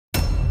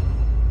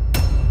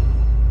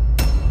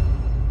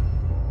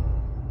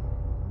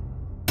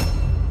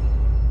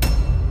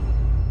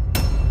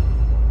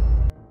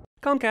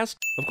Comcast.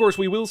 Of course,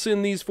 we will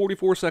send these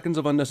 44 seconds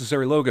of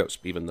unnecessary logos,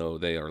 even though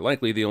they are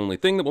likely the only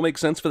thing that will make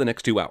sense for the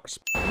next 2 hours.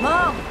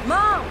 Mom!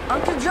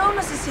 Uncle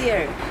Jonas is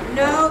here!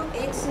 No,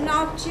 it's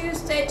not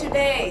Tuesday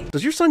today.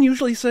 Does your son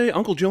usually say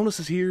Uncle Jonas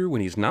is here when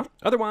he's not?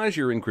 Otherwise,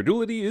 your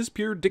incredulity is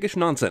pure dickish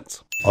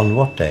nonsense. On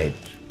what date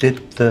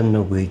did the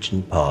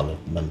Norwegian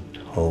Parliament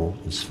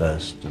hold its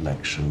first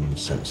election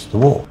since the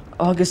war?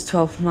 August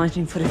 12,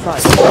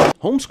 1945.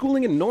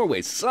 Homeschooling in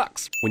Norway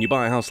sucks. When you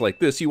buy a house like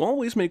this, you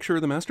always make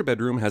sure the master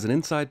bedroom has an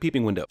inside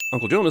peeping window.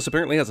 Uncle Jonas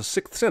apparently has a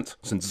sixth sense,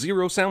 since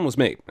zero sound was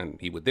made, and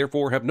he would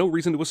therefore have no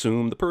reason to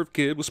assume the perv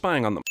kid was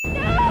spying on them.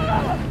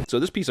 So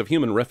this piece of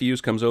human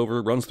refuse comes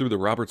over, runs through the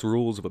Robert's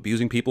rules of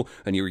abusing people,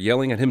 and you're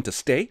yelling at him to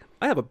stay?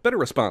 I have a better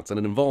response, and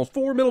it involves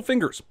 4 middle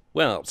fingers.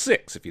 Well,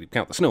 6 if you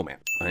count the snowman.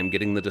 I'm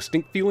getting the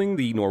distinct feeling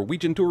the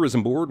Norwegian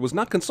Tourism Board was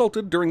not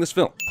consulted during this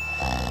film.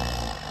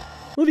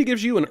 Movie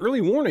gives you an early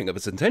warning of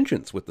its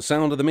intentions with the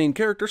sound of the main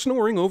character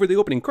snoring over the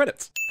opening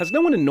credits. Has no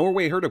one in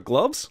Norway heard of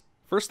gloves?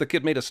 First the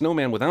kid made a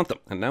snowman without them,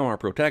 and now our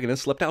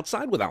protagonist slept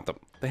outside without them.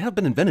 They have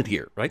been invented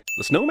here, right?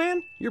 The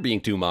snowman? You're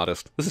being too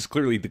modest. This is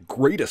clearly the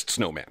greatest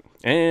snowman.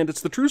 And it's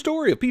the true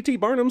story of P.T.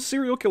 Barnum's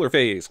serial killer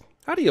phase.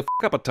 How do you f***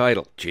 up a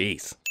title?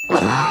 Jeez.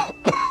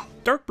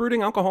 Dark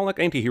brooding alcoholic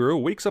antihero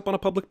wakes up on a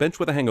public bench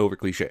with a hangover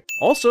cliche.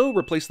 Also,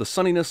 replace the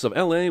sunniness of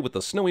LA with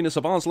the snowiness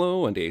of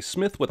Oslo and a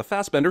Smith with a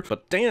Fassbender,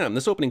 but damn,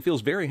 this opening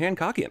feels very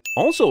Hancockian.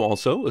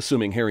 Also,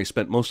 assuming Harry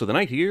spent most of the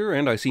night here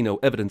and I see no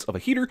evidence of a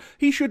heater,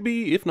 he should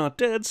be, if not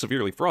dead,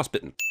 severely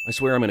frostbitten. I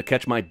swear I'm gonna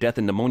catch my death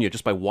in pneumonia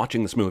just by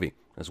watching this movie.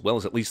 As well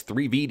as at least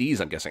 3 VDs,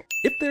 I'm guessing.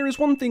 If there is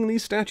one thing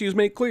these statues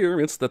make clear,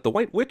 it's that the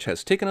White Witch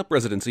has taken up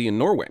residency in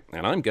Norway,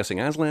 and I'm guessing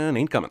Aslan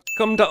ain't coming.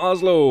 Come to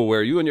Oslo,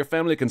 where you and your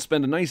family can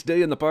spend a nice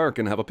day in the park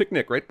and have a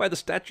picnic right by the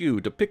statue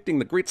depicting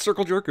the Great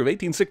Circle Jerk of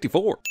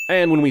 1864.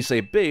 And when we say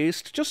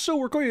based, just so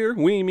we're clear,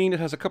 we mean it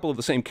has a couple of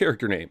the same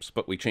character names,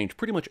 but we changed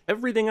pretty much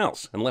everything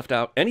else and left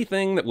out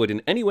anything that would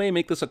in any way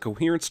make this a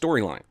coherent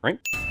storyline, right?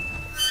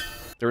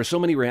 There are so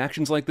many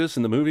reactions like this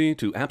in the movie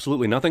to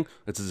absolutely nothing.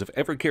 It's as if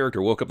every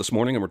character woke up this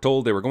morning and were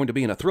told they were going to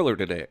be in a thriller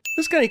today.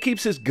 This guy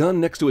keeps his gun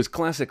next to his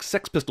classic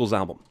Sex Pistols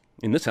album.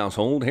 In this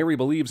household, Harry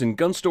believes in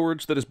gun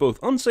storage that is both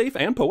unsafe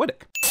and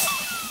poetic.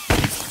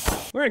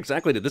 Where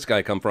exactly did this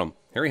guy come from?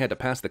 Harry had to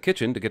pass the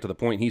kitchen to get to the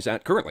point he's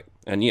at currently.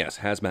 And yes,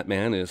 Hazmat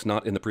Man is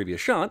not in the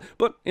previous shot,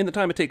 but in the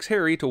time it takes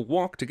Harry to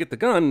walk to get the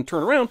gun and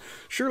turn around,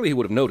 surely he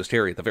would have noticed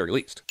Harry at the very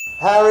least.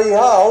 Harry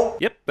Hole?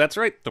 Yep, that's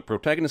right. The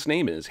protagonist's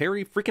name is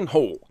Harry freaking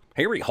Hole.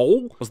 Harry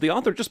Hole? Was the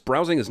author just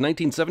browsing his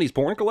 1970s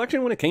porn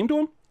collection when it came to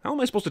him? How am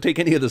I supposed to take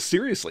any of this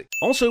seriously?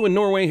 Also, in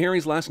Norway,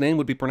 Harry's last name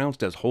would be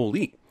pronounced as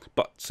Holy.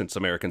 But since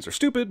Americans are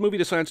stupid, movie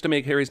decides to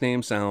make Harry's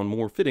name sound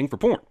more fitting for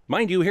porn.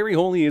 Mind you, Harry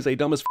Holy is a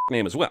dumb as f***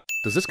 name as well.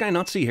 Does this guy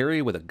not see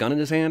Harry with a gun in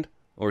his hand?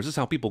 Or is this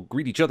how people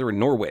greet each other in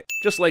Norway?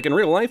 Just like in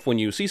real life, when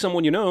you see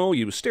someone you know,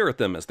 you stare at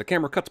them as the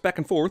camera cuts back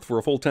and forth for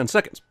a full 10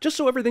 seconds, just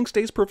so everything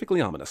stays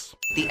perfectly ominous.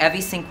 The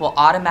EviSync will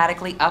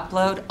automatically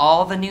upload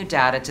all the new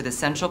data to the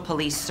central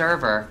police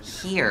server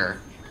here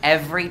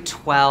every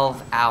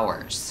 12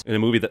 hours. In a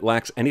movie that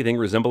lacks anything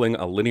resembling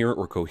a linear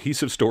or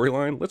cohesive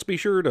storyline, let's be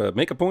sure to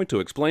make a point to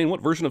explain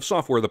what version of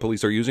software the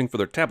police are using for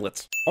their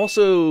tablets.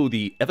 Also,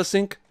 the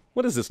EviSync?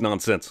 What is this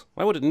nonsense?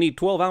 Why would it need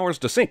 12 hours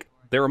to sync?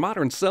 There are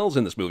modern cells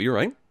in this movie,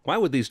 right? Why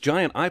would these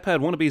giant iPad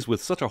wannabes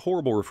with such a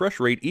horrible refresh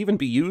rate even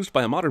be used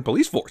by a modern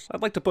police force?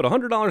 I'd like to put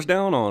 $100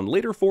 down on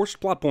later forced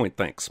plot point,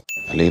 thanks.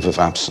 A leave of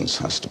absence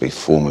has to be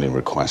formally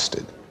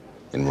requested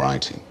in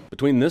writing.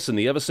 Between this and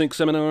the EviSync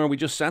seminar we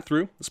just sat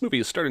through, this movie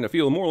is starting to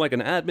feel more like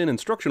an admin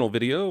instructional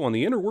video on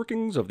the inner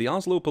workings of the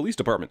Oslo Police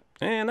Department.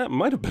 And that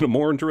might have been a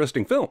more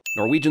interesting film.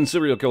 Norwegian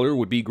serial killer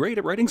would be great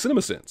at writing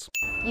CinemaSins.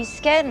 You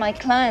scared my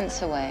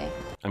clients away.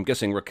 I'm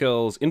guessing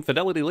Raquel's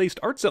infidelity-laced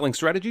art-selling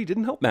strategy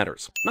didn't help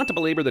matters. Not to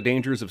belabor the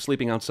dangers of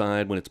sleeping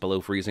outside when it's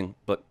below freezing,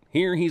 but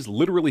here he's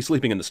literally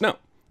sleeping in the snow.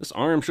 This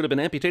arm should have been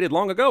amputated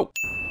long ago.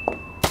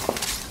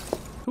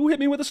 Who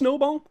hit me with a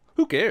snowball?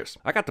 Who cares?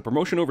 I got the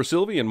promotion over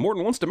Sylvie and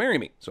Morton wants to marry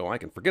me, so I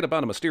can forget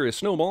about a mysterious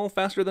snowball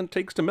faster than it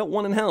takes to melt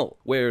one in hell.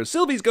 Where's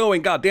Sylvie's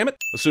going, goddammit?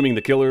 Assuming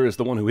the killer is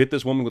the one who hit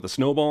this woman with a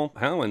snowball,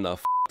 how in the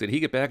f*** did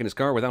he get back in his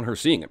car without her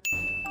seeing him?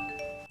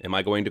 Am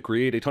I going to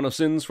create a ton of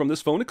sins from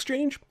this phone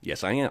exchange?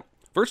 Yes, I am.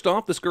 First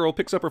off, this girl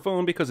picks up her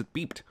phone because it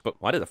beeped. But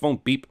why did the phone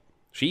beep?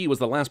 She was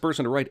the last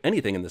person to write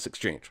anything in this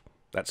exchange.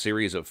 That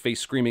series of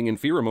face-screaming in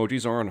fear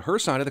emojis are on her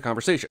side of the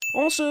conversation.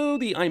 Also,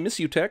 the I miss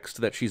you text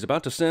that she's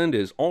about to send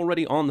is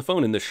already on the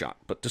phone in this shot,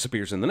 but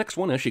disappears in the next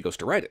one as she goes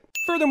to write it.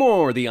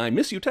 Furthermore, the I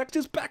miss you text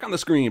is back on the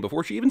screen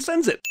before she even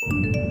sends it.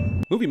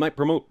 Movie might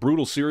promote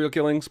brutal serial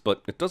killings,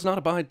 but it does not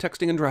abide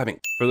texting and driving.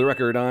 For the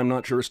record, I'm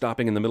not sure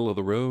stopping in the middle of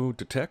the road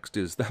to text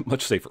is that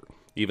much safer,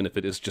 even if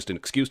it is just an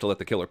excuse to let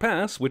the killer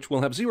pass, which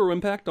will have zero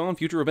impact on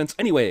future events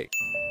anyway.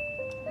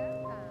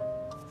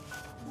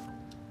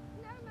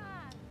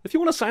 If you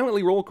want to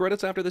silently roll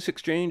credits after this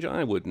exchange,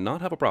 I would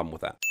not have a problem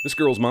with that. This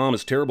girl's mom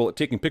is terrible at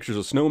taking pictures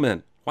of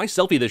snowmen. Why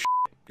selfie this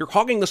shit? You're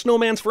hogging the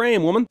snowman's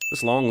frame, woman.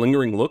 This long,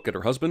 lingering look at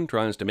her husband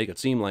tries to make it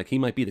seem like he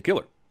might be the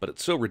killer, but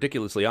it's so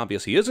ridiculously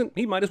obvious he isn't,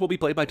 he might as well be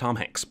played by Tom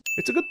Hanks.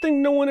 It's a good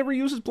thing no one ever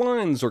uses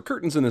blinds or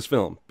curtains in this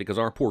film, because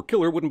our poor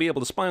killer wouldn't be able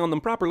to spy on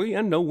them properly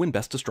and know when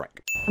best to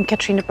strike. I'm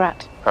Katrina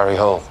Bratt. Harry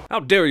Hole. How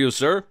dare you,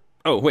 sir?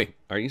 Oh, wait,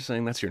 are you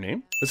saying that's your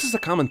name? This is a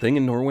common thing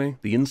in Norway,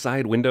 the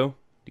inside window.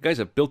 You guys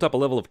have built up a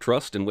level of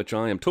trust in which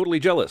I am totally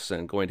jealous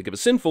and going to give a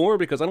sin for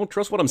because I don't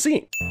trust what I'm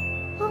seeing.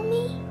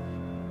 Mommy?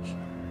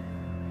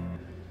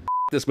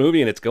 This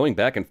movie and it's going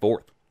back and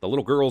forth. The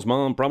little girl's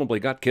mom probably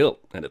got killed,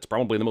 and it's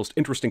probably the most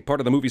interesting part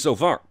of the movie so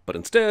far. But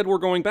instead, we're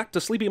going back to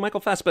sleepy Michael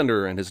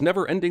Fassbender and his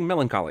never-ending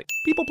melancholy.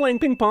 People playing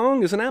ping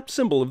pong is an apt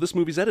symbol of this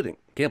movie's editing.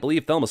 Can't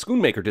believe Thelma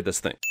Schoonmaker did this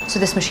thing. So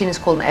this machine is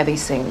called an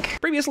Eversync.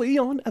 Previously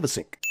on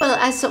Eversync. Well,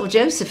 I saw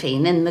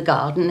Josephine in the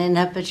garden in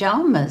her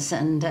pajamas,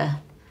 and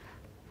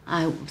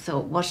I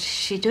thought, what's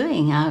she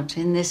doing out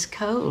in this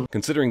cold?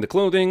 Considering the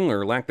clothing,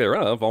 or lack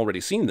thereof,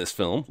 already seen this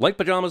film, light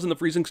pajamas in the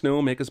freezing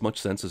snow make as much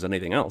sense as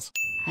anything else.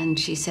 And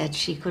she said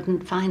she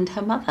couldn't find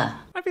her mother.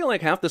 I feel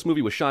like half this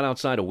movie was shot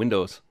outside of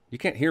windows. You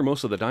can't hear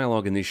most of the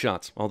dialogue in these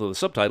shots, although the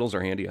subtitles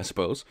are handy, I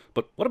suppose.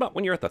 But what about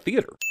when you're at the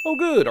theater? Oh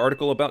good,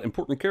 article about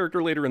important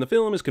character later in the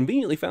film is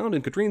conveniently found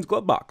in Katrine's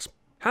glove box.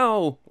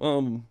 How,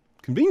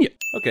 convenient.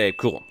 Okay,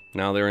 cool.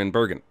 Now they're in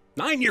Bergen.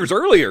 9 years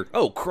earlier!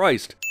 Oh,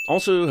 Christ.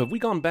 Also, have we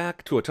gone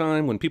back to a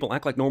time when people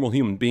act like normal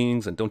human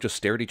beings and don't just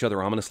stare at each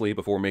other ominously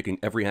before making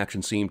every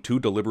action seem too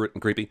deliberate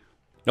and creepy?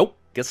 Nope,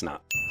 guess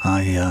not.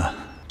 I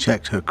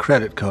checked her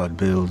credit card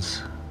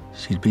bills.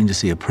 She'd been to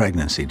see a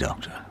pregnancy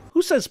doctor.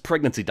 Who says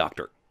pregnancy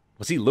doctor?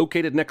 Was he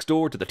located next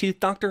door to the teeth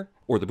doctor?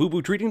 Or the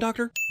boo-boo treating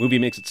doctor? Movie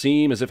makes it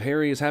seem as if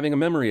Harry is having a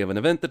memory of an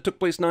event that took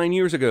place 9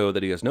 years ago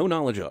that he has no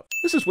knowledge of.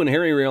 This is when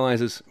Harry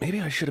realizes, maybe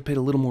I should have paid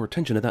a little more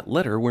attention to that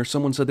letter where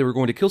someone said they were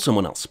going to kill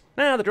someone else.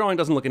 Nah, the drawing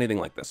doesn't look anything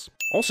like this.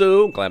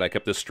 Also, glad I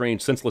kept this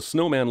strange, senseless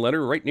snowman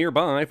letter right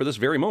nearby for this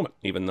very moment,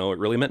 even though it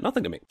really meant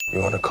nothing to me. You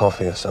want a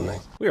coffee or something?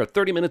 We are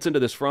 30 minutes into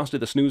this Frosty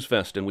the Snooze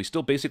Fest, and we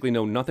still basically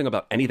know nothing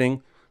about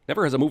anything.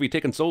 Never has a movie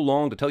taken so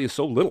long to tell you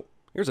so little.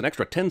 Here's an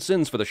extra 10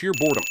 sins for the sheer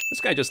boredom.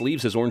 This guy just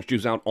leaves his orange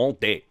juice out all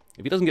day.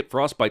 If he doesn't get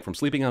frostbite from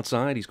sleeping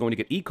outside, he's going to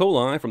get E.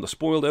 coli from the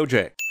spoiled OJ.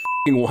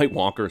 F***ing White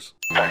Walkers.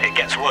 It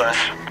gets worse.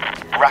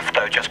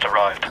 Rafto just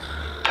arrived.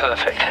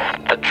 Perfect.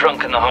 The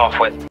drunk and the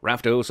half-wit.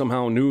 Rafto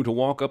somehow knew to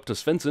walk up to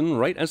Svensson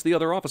right as the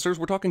other officers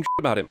were talking shit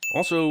about him.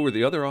 Also, were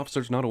the other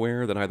officers not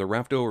aware that either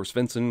Rafto or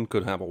Svensson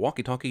could have a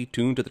walkie-talkie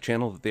tuned to the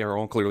channel that they are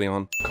all clearly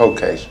on? Cold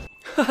case.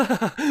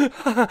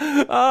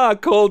 Ah,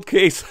 cold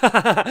case.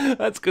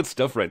 That's good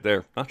stuff right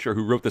there. Not sure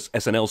who wrote this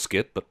SNL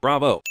skit, but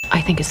bravo. I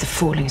think it's the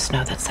falling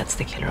snow that sets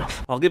the killer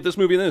off. I'll give this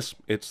movie this.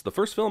 It's the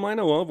first film I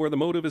know of where the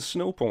motive is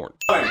snow porn.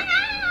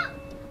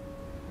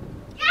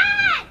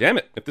 Damn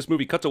it, if this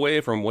movie cuts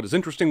away from what is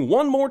interesting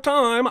one more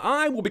time,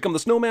 I will become the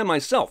snowman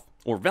myself.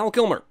 Or Val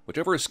Kilmer,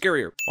 whichever is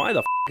scarier. Why the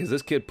f*** is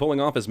this kid pulling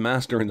off his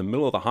master in the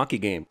middle of the hockey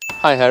game?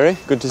 Hi, Harry.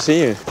 Good to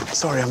see you.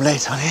 Sorry I'm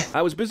late, honey.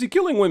 I was busy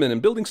killing women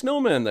and building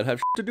snowmen that have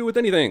shit to do with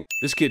anything.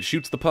 This kid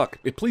shoots the puck.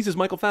 It pleases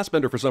Michael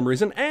Fassbender for some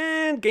reason,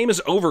 and game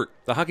is over.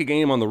 The hockey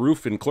game on the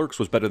roof in Clerks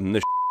was better than this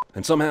shit.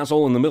 And some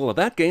asshole in the middle of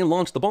that game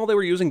launched the ball they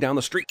were using down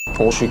the street.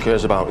 All she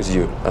cares about is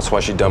you. That's why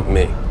she dumped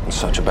me. I'm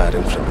such a bad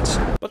influence.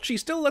 But she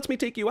still lets me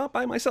take you out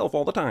by myself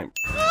all the time.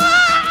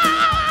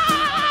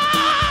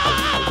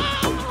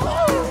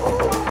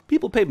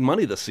 People paid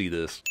money to see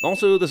this.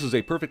 Also, this is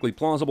a perfectly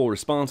plausible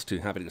response to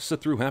having to sit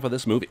through half of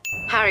this movie.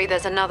 Harry,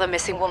 there's another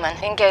missing woman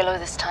in Galo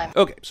this time.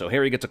 Okay, so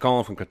Harry gets a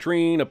call from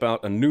Katrine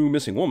about a new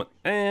missing woman.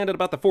 And at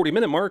about the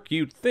 40-minute mark,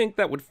 you'd think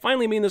that would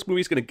finally mean this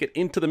movie's gonna get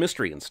into the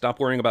mystery and stop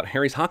worrying about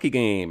Harry's hockey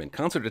game and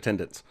concert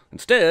attendance.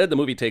 Instead, the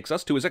movie takes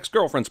us to his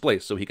ex-girlfriend's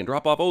place so he can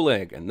drop off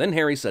Oleg, and then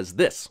Harry says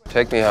this.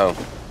 Take me home.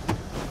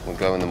 We'll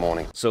go in the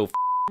morning. So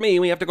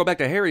me, we have to go back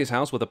to Harry's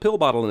house with a pill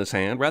bottle in his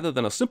hand rather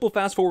than a simple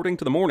fast-forwarding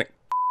to the morning.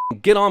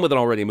 Get on with it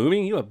already,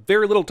 movie. You have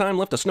very little time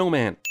left to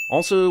Snowman.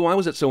 Also, why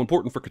was it so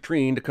important for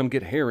Katrine to come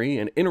get Harry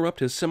and interrupt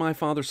his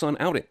semi-father-son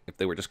outing if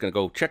they were just gonna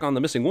go check on the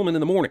missing woman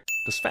in the morning?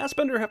 Does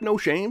Fassbender have no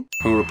shame?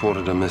 Who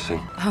reported her missing?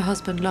 Her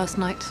husband last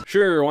night.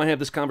 Sure, why have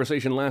this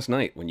conversation last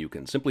night when you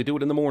can simply do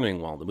it in the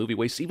morning while the movie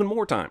wastes even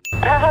more time?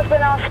 Her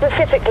husband asked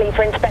specifically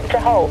for Inspector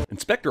Hole.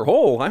 Inspector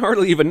Hole? I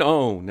hardly even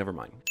know. Never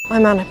mind.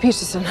 I'm Anna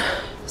Peterson.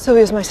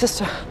 Sylvia's my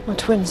sister. We're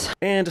twins.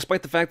 And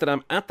despite the fact that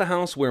I'm at the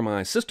house where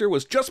my sister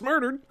was just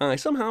murdered, I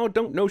somehow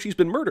don't know she's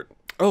been murdered.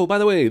 Oh, by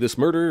the way, this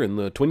murder and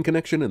the twin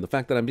connection and the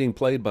fact that I'm being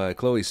played by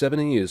Chloe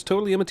Sevigny is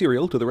totally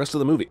immaterial to the rest of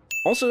the movie.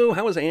 Also,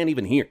 how is Anne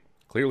even here?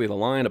 Clearly the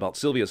line about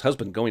Sylvia's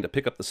husband going to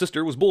pick up the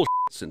sister was bullshit,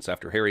 since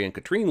after Harry and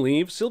Katrine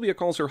leave, Sylvia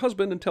calls her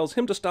husband and tells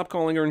him to stop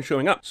calling her and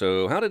showing up.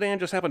 So how did Anne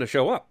just happen to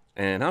show up?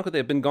 And how could they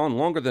have been gone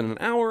longer than an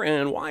hour,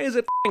 and why is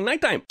it f***ing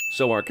nighttime?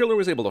 So our killer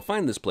was able to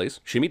find this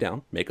place, shimmy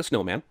down, make a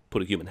snowman,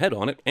 put a human head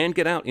on it, and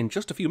get out in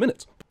just a few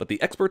minutes. But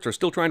the experts are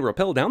still trying to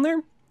rappel down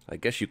there? I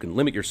guess you can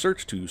limit your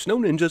search to snow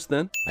ninjas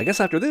then. I guess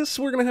after this,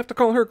 we're gonna have to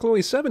call her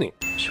Chloe Sevigny.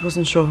 She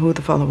wasn't sure who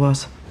the father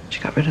was. She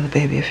got rid of the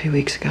baby a few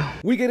weeks ago.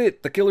 We get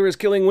it. The killer is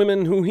killing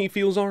women who he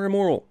feels are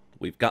immoral.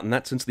 We've gotten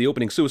that since the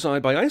opening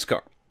suicide by Ice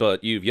Car.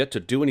 but you've yet to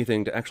do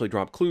anything to actually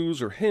drop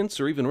clues or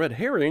hints or even red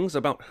herrings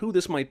about who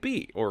this might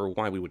be or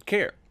why we would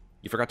care.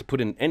 You forgot to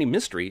put in any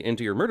mystery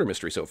into your murder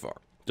mystery so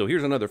far. So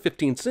here's another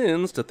 15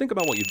 sins to think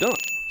about what you've done.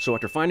 So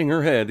after finding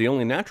her head, the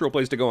only natural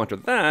place to go after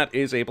that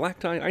is a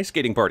black tie ice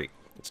skating party.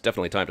 It's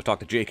definitely time to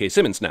talk to J.K.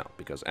 Simmons now,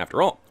 because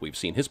after all, we've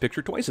seen his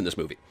picture twice in this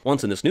movie.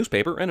 Once in this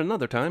newspaper, and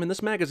another time in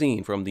this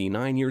magazine from the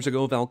 9 years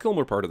ago Val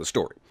Kilmer part of the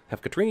story.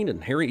 Have Katrine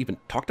and Harry even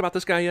talked about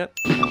this guy yet?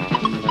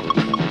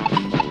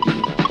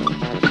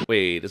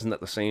 Wait, isn't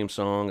that the same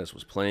song as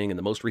was playing in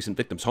the most recent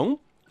victim's home?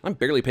 I'm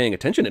barely paying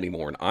attention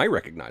anymore, and I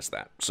recognize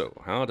that.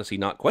 So how does he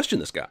not question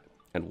this guy?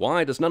 And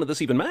why does none of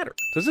this even matter?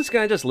 Does this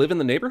guy just live in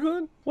the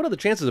neighborhood? What are the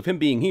chances of him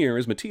being here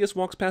as Matthias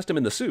walks past him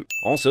in the suit?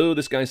 Also,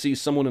 this guy sees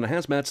someone in a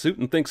hazmat suit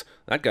and thinks,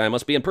 that guy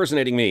must be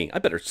impersonating me. I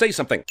better say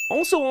something.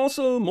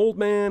 Also, Mold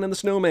Man and the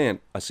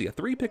Snowman. I see a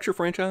 3-picture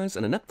franchise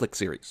and a Netflix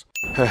series.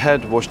 Her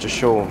head washed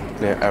ashore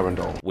near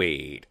Arundel.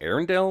 Wait,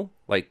 Arundel?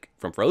 Like,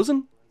 from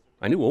Frozen?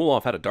 I knew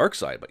Olaf had a dark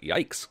side, but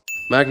yikes.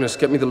 Magnus,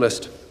 get me the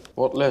list.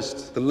 What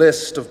list? The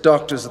list of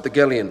doctors at the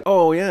Gellion.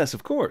 Oh yes,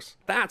 of course.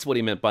 That's what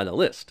he meant by the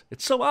list.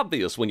 It's so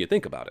obvious when you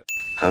think about it.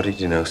 How did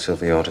you know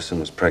Sylvie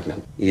Otterson was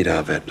pregnant?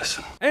 Ida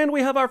Vedlison. And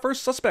we have our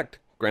first suspect.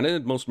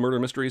 Granted, most murder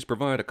mysteries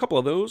provide a couple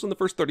of those in the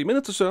first 30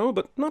 minutes or so,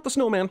 but not the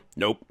Snowman.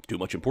 Nope, too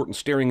much important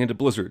staring into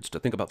blizzards to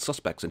think about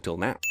suspects until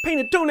now.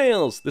 Painted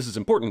toenails! This is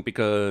important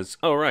because,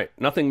 oh right,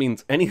 nothing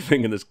means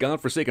anything in this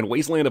godforsaken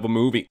wasteland of a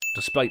movie.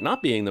 Despite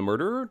not being the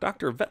murderer,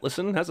 Dr.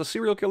 Vetlison has a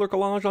serial killer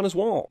collage on his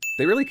wall.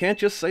 They really can't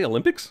just say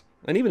Olympics?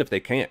 And even if they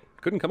can't,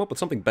 couldn't come up with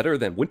something better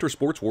than Winter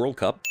Sports World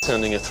Cup?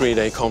 Attending a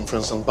 3-day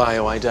conference on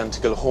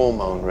bioidentical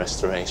hormone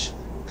restoration.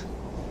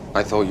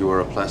 I thought you were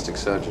a plastic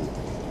surgeon.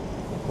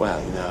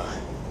 Well, you know,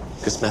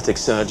 cosmetic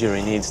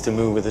surgery needs to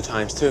move with the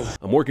times too.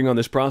 I'm working on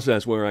this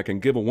process where I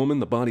can give a woman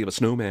the body of a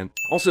snowman.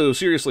 Also,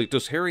 seriously,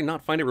 does Harry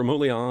not find it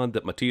remotely odd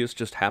that Matthias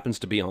just happens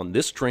to be on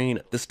this train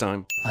at this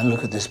time? I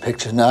look at this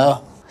picture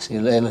now. I see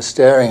Layla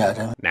staring at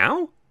him.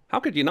 Now? How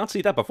could you not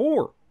see that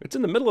before? It's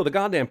in the middle of the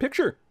goddamn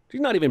picture.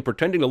 She's not even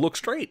pretending to look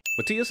straight.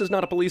 Matthias is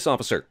not a police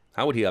officer.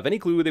 How would he have any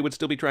clue they would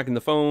still be tracking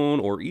the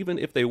phone, or even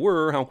if they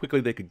were, how quickly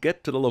they could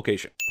get to the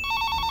location?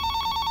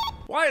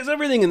 Why is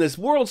everything in this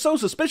world so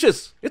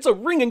suspicious? It's a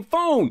ringing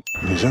phone!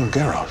 His own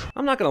garage.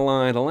 I'm not gonna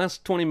lie, the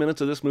last 20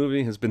 minutes of this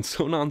movie has been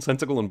so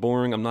nonsensical and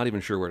boring, I'm not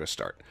even sure where to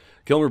start.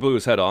 Kilmer blew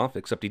his head off,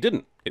 except he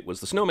didn't. It was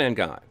the Snowman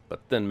guy.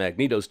 But then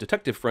Magneto's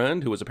detective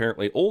friend, who was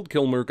apparently old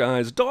Kilmer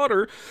guy's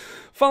daughter,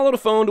 followed a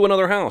phone to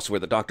another house where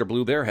the doctor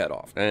blew their head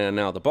off. And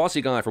now the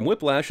bossy guy from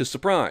Whiplash is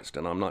surprised,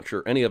 and I'm not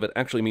sure any of it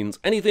actually means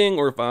anything,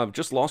 or if I've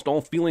just lost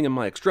all feeling in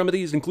my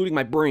extremities, including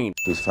my brain.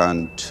 We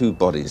found 2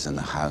 bodies in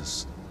the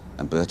house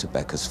and Berta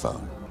Becker's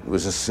phone. It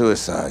was a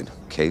suicide.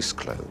 Case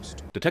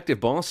closed. Detective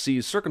Boss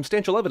sees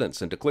circumstantial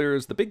evidence and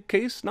declares the big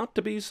case not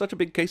to be such a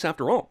big case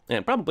after all,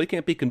 and probably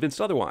can't be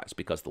convinced otherwise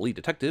because the lead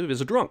detective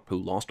is a drunk who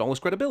lost all his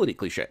credibility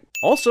cliché.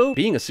 Also,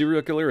 being a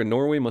serial killer in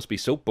Norway must be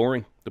so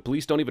boring. The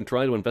police don't even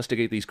try to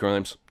investigate these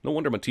crimes. No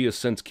wonder Matthias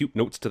sends cute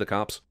notes to the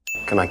cops.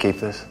 Can I keep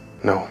this?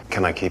 No.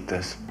 Can I keep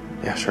this?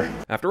 Yeah, sure.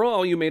 After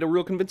all, you made a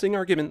real convincing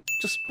argument.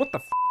 Just what the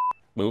f***,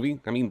 movie?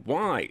 I mean,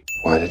 why?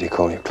 Why did he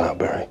call you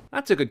Cloudberry?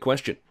 That's a good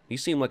question. He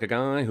seemed like a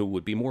guy who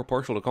would be more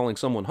partial to calling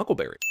someone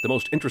Huckleberry. The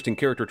most interesting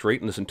character trait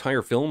in this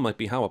entire film might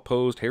be how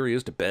opposed Harry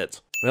is to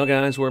beds. Well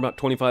guys, we're about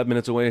 25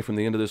 minutes away from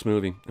the end of this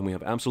movie, and we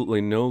have absolutely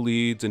no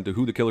leads into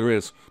who the killer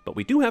is, but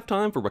we do have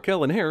time for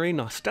Raquel and Harry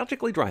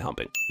nostalgically dry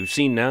humping. We've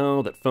seen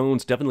now that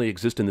phones definitely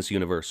exist in this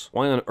universe.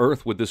 Why on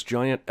earth would this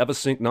giant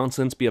Evasync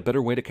nonsense be a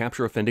better way to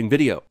capture offending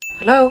video?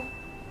 Hello?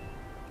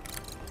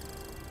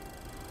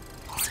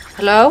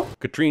 Hello?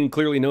 Katrine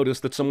clearly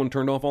noticed that someone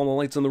turned off all the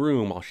lights in the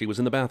room while she was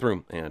in the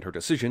bathroom, and her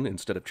decision,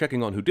 instead of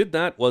checking on who did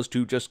that, was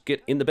to just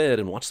get in the bed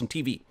and watch some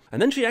TV.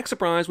 And then she acts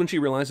surprised when she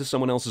realizes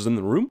someone else is in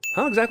the room.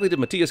 How exactly did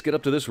Matthias get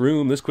up to this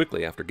room this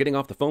quickly after getting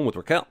off the phone with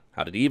Raquel?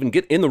 How did he even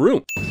get in the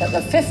room? That the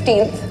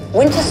 15th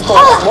Winter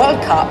Sports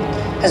World Cup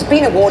has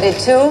been awarded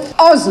to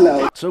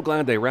Oslo. So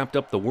glad they wrapped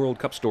up the World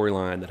Cup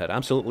storyline that had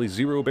absolutely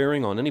zero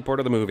bearing on any part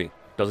of the movie.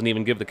 Doesn't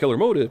even give the killer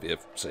motive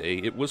if, say,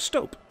 it was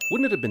Stope.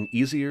 Wouldn't it have been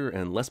easier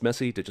and less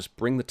messy to just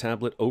bring the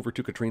tablet over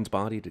to Katrine's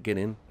body to get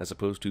in, as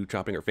opposed to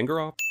chopping her finger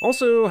off?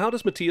 Also, how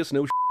does Matthias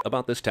know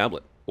about this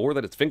tablet? Or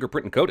that it's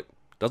fingerprint encoded?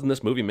 Doesn't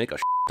this movie make a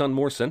ton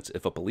more sense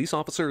if a police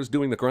officer is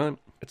doing the crime?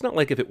 It's not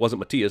like if it wasn't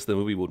Matthias, the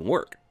movie wouldn't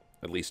work.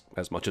 At least,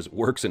 as much as it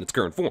works in its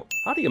current form.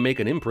 How do you make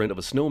an imprint of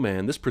a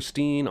snowman this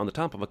pristine on the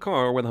top of a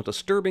car without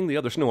disturbing the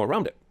other snow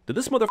around it? Did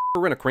this motherfucker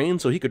rent a crane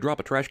so he could drop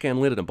a trash can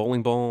lid and a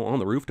bowling ball on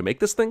the roof to make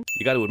this thing?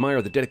 You gotta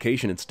admire the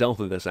dedication and stealth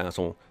of this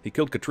asshole. He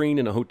killed Katrine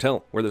in a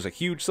hotel where there's a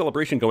huge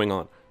celebration going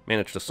on.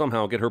 Managed to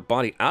somehow get her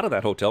body out of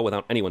that hotel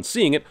without anyone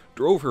seeing it,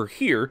 drove her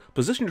here,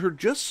 positioned her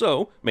just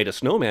so, made a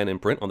snowman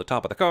imprint on the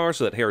top of the car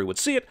so that Harry would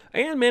see it,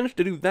 and managed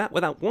to do that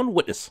without one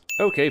witness.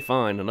 Okay,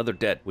 fine, another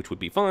dead, which would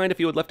be fine if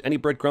you had left any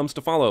breadcrumbs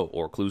to follow,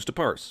 or clues to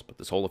parse, but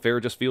this whole affair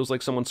just feels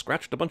like someone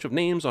scratched a bunch of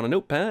names on a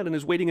notepad and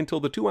is waiting until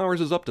the 2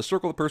 hours is up to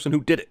circle the person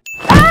who did it.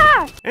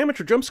 Ah!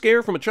 Amateur jump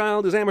scare from a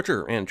child is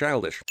amateur and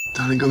childish.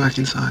 Darling, go back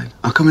inside.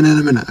 I'll come in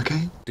a minute,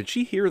 okay? Did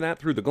she hear that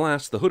through the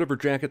glass, the hood of her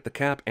jacket, the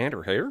cap, and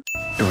her hair?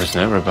 It was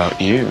never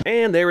about you.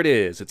 And there it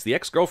is. It's the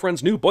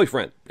ex-girlfriend's new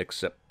boyfriend.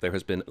 Except there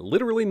has been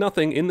literally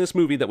nothing in this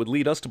movie that would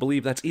lead us to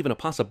believe that's even a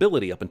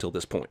possibility up until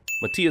this point.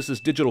 Matthias's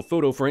digital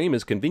photo frame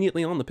is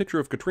conveniently on the picture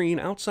of Katrine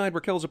outside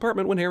Raquel's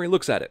apartment when Harry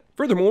looks at it.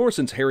 Furthermore,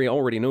 since Harry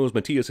already knows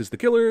Matthias is the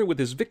killer, with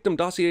his victim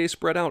dossier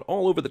spread out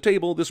all over the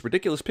table, this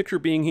ridiculous picture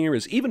being here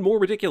is even more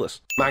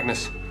ridiculous.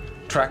 Magnus,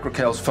 track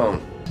Raquel's phone.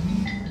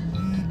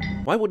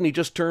 Why wouldn't he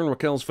just turn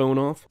Raquel's phone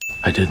off?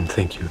 I didn't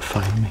think you'd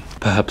find me.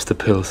 Perhaps the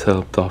pills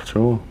helped after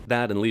all.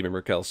 That and leaving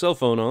Raquel's cell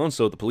phone on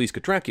so the police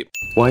could track you.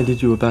 Why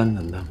did you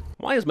abandon them?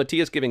 Why is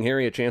Matthias giving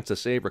Harry a chance to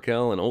save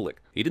Raquel and Oleg?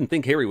 He didn't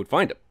think Harry would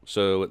find him,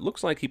 so it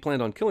looks like he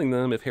planned on killing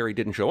them if Harry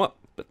didn't show up.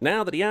 But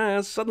now that he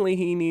has, suddenly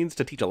he needs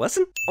to teach a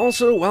lesson?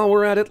 Also, while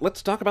we're at it,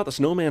 let's talk about the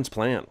Snowman's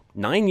plan.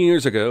 9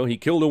 years ago, he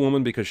killed a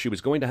woman because she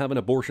was going to have an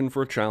abortion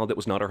for a child that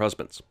was not her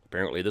husband's.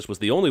 Apparently, this was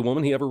the only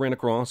woman he ever ran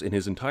across in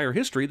his entire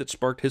history that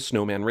sparked his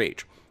Snowman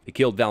rage. He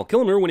killed Val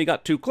Kilmer when he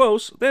got too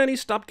close, then he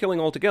stopped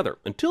killing altogether,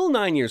 until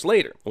 9 years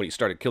later, when he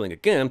started killing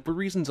again for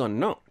reasons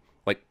unknown.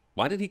 Like,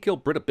 why did he kill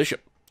Britta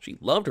Bishop? She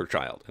loved her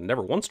child and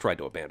never once tried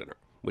to abandon her,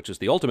 which is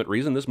the ultimate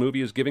reason this movie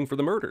is giving for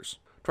the murders.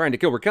 Trying to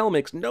kill Raquel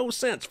makes no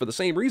sense for the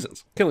same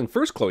reasons. Killing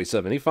first Chloe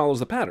Sevigny follows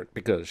the pattern,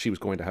 because she was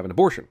going to have an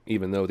abortion,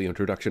 even though the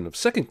introduction of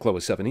second Chloe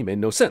Sevigny made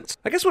no sense.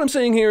 I guess what I'm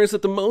saying here is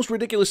that the most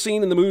ridiculous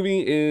scene in the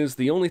movie is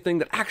the only thing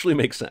that actually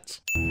makes sense.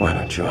 Why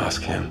don't you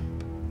ask him?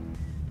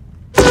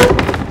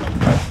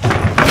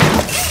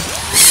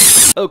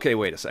 Okay,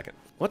 wait a second.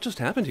 What just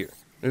happened here?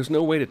 There's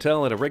no way to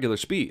tell at a regular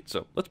speed,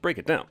 so let's break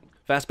it down.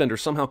 Fassbender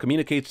somehow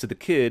communicates to the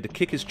kid to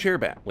kick his chair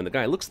back when the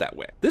guy looks that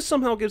way. This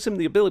somehow gives him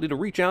the ability to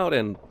reach out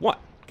and, what,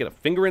 get a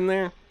finger in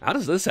there? How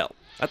does this help?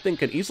 That thing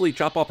can easily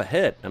chop off a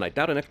head, and I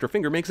doubt an extra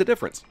finger makes a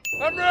difference.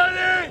 I'm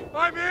ready!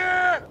 I'm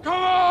here!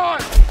 Come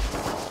on!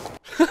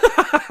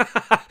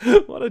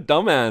 What a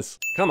dumbass.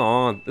 Come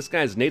on, this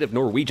guy's native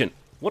Norwegian.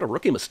 What a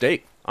rookie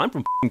mistake. I'm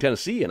from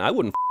Tennessee, and I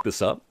wouldn't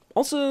this up.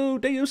 Also,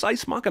 Deus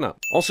Ex Machina.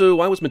 Also,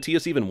 why was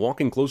Matthias even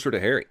walking closer to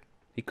Harry?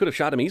 He could have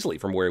shot him easily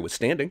from where he was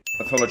standing.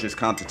 Pathologists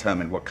can't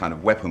determine what kind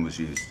of weapon was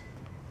used,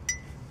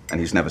 and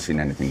he's never seen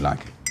anything like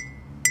it.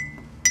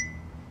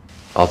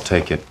 I'll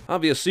take it.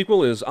 Obvious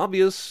sequel is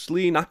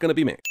obviously not going to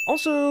be made.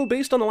 Also,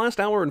 based on the last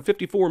hour and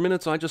 54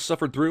 minutes I just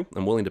suffered through,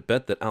 I'm willing to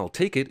bet that I'll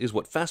take it is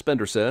what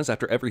Fassbender says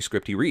after every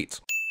script he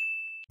reads.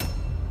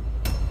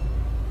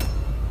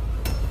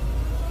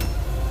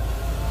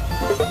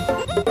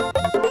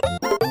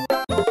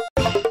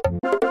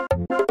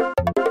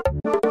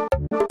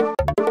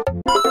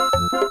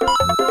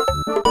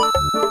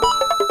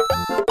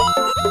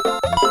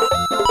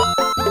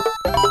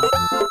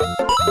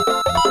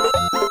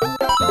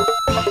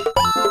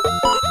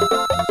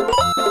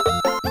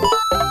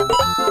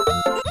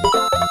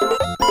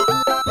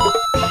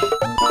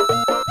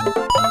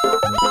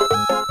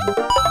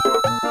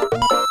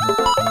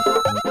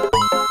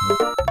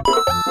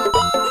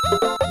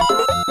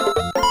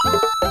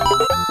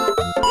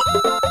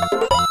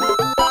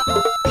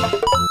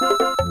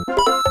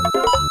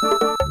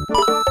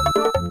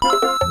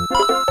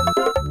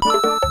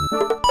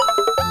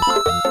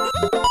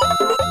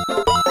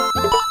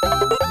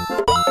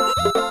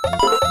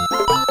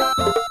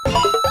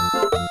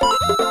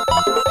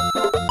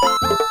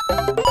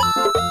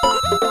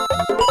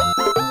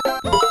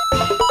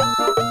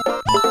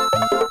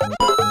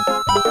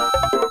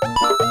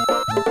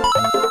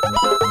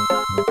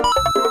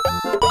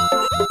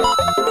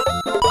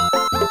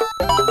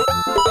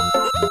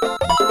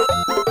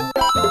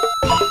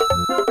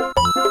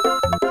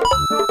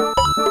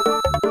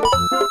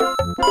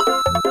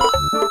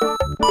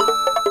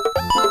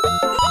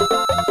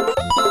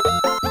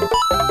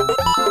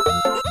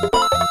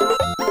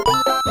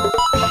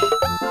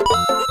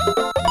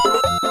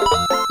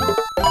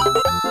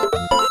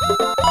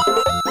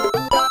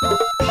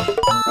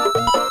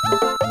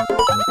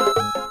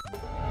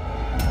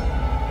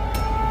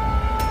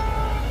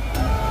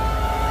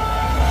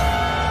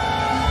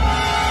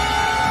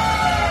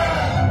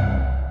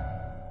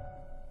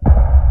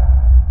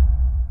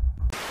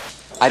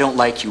 I don't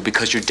like you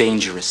because you're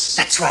dangerous.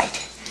 That's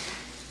right.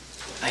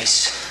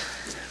 Nice,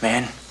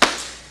 man.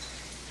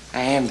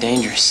 I am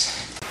dangerous.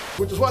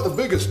 Which is why the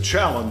biggest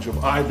challenge of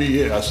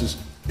IBS is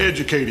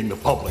educating the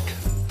public.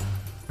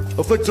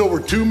 Afflicts over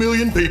 2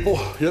 million people,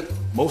 yet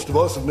most of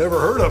us have never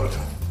heard of it.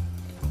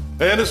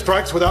 And it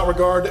strikes without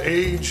regard to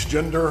age,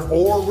 gender,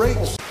 or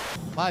race.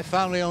 My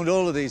family owned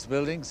all of these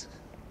buildings.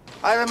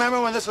 I remember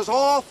when this was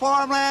all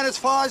farmland as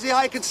far as the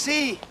eye could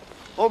see.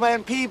 Old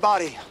man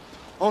Peabody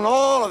owned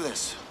all of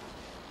this.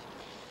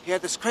 He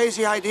had this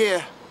crazy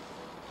idea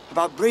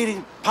about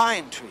breeding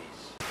pine trees.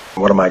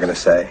 What am I going to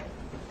say?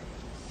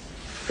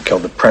 I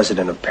killed the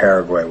president of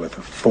Paraguay with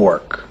a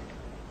fork.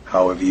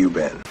 How have you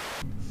been?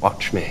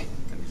 Watch me.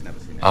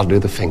 I'll do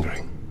the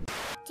fingering.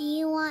 Do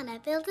you want to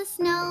build a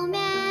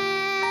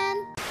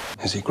snowman?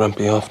 Is he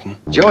grumpy often?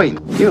 Joey,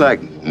 you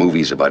like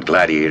movies about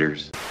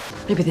gladiators?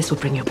 Maybe this will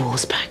bring your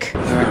balls back.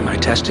 Where are my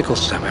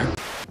testicles, Summer?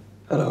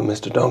 Hello,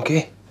 Mr.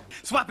 Donkey.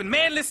 Swapping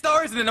manly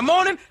stories, and in the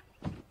morning,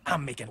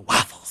 I'm making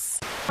waffles.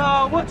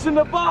 Oh, what's in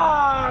the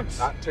box?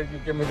 Not till you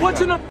give me the What's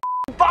gun. in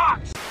the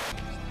box?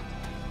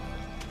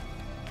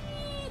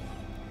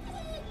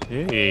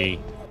 Hey,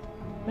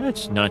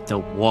 that's not the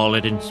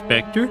wallet,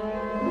 Inspector.